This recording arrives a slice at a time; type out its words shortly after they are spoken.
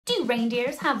Do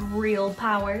reindeers have real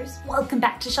powers? Welcome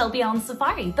back to Shelby on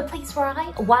Safari, the place where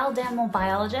I, a wild animal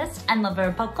biologist and lover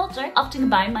of pop culture, often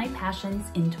combine my passions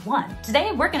into one.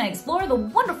 Today, we're gonna explore the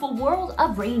wonderful world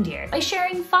of reindeer by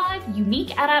sharing 5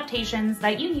 unique adaptations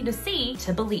that you need to see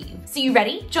to believe. So you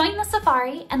ready? Join the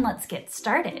safari and let's get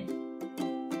started.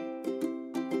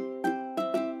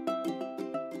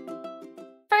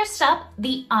 First up,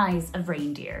 the eyes of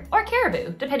reindeer, or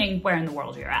caribou, depending where in the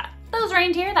world you're at. Those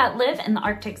reindeer that live in the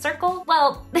Arctic Circle,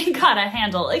 well, they gotta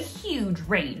handle a huge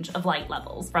range of light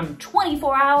levels, from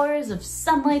 24 hours of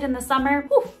sunlight in the summer,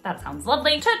 whew, that sounds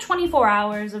lovely, to 24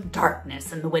 hours of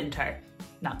darkness in the winter.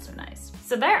 Not so nice.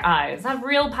 So their eyes have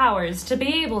real powers to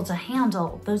be able to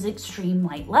handle those extreme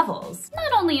light levels.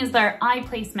 Not only is their eye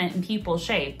placement and pupil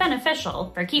shape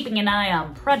beneficial for keeping an eye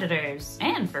on predators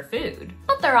and for food,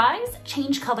 but their eyes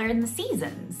change color in the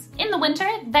seasons. In the winter,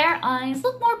 their eyes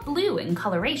look more blue in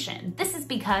coloration. This is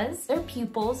because their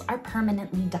pupils are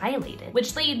permanently dilated,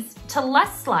 which leads to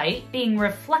less light being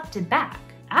reflected back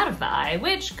out of the eye,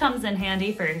 which comes in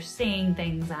handy for seeing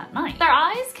things at night. Their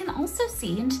eyes can also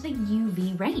see into the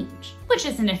UV range, which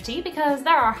is nifty because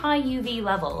there are high UV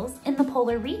levels in the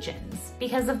polar regions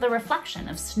because of the reflection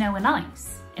of snow and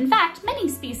ice. In fact, many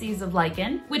species of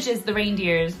lichen, which is the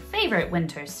reindeer's favorite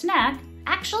winter snack,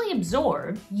 actually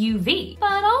absorb UV,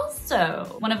 but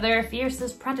also one of their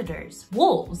fiercest predators,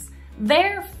 wolves.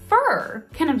 Their fur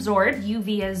can absorb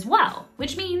UV as well,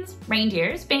 which means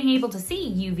reindeers, being able to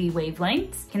see UV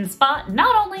wavelengths, can spot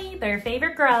not only their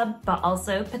favorite grub, but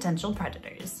also potential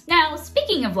predators. Now,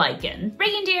 speaking of lichen,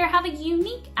 reindeer have a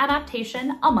unique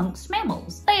adaptation amongst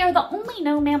mammals. They are the only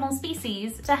known mammal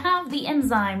species to have the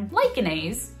enzyme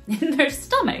licanase in their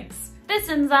stomachs. This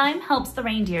enzyme helps the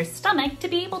reindeer's stomach to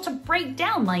be able to break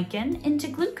down lichen into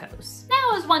glucose.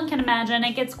 Now, as one can imagine,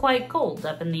 it gets quite cold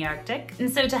up in the Arctic, and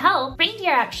so to help,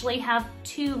 reindeer actually have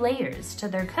 2 layers to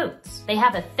their coats. They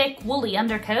have a thick, woolly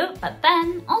undercoat, but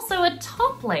then also a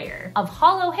top layer of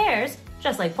hollow hairs,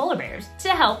 just like polar bears,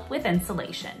 to help with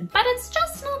insulation. But it's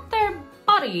just not their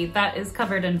body that is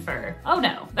covered in fur. Oh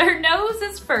no, their nose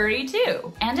is furry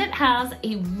too. And it has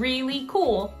a really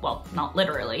cool, well, not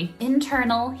literally,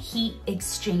 internal heat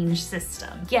exchange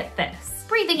system. Get this.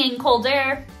 Breathing in cold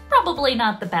air, probably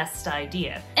not the best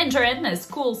idea. Enter in this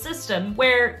cool system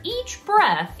where each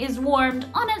breath is warmed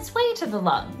on its way to the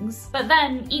lungs, but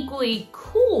then equally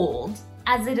cooled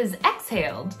as it is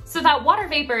exhaled, so that water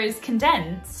vapor is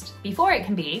condensed before it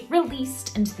can be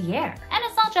released into the air. And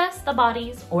it's not just the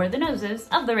bodies or the noses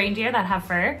of the reindeer that have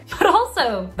fur, but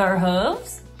also their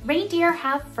hooves. Reindeer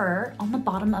have fur on the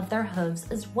bottom of their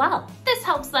hooves as well. This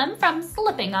helps them from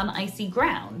slipping on icy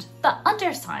ground. The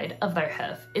underside of their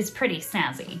hoof is pretty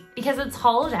snazzy because it's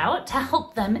hollowed out to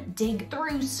help them dig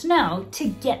through snow to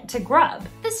get to grub.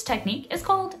 This technique is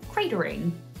called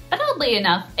cratering. But oddly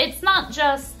enough, it's not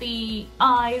just the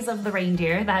eyes of the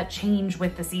reindeer that change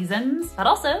with the seasons, but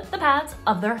also the pads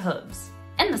of their hooves.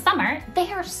 In the summer,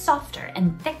 they are softer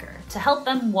and thicker to help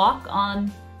them walk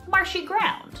on marshy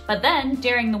ground. But then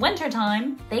during the winter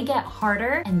time, they get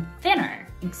harder and thinner,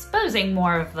 exposing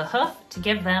more of the hoof to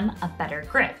give them a better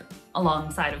grip.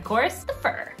 Alongside, of course, the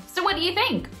fur. So what do you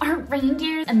think? Aren't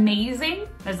reindeers amazing?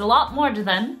 There's a lot more to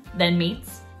them than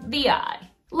meets the eye.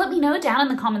 Let me know down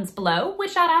in the comments below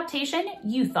which adaptation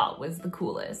you thought was the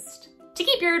coolest. To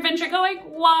keep your adventure going,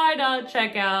 why not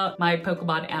check out my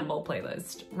Pokemon animal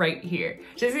playlist right here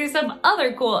to see some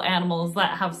other cool animals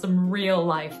that have some real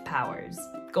life powers.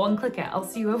 Go and click it, I'll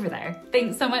see you over there.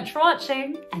 Thanks so much for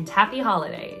watching and happy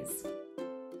holidays.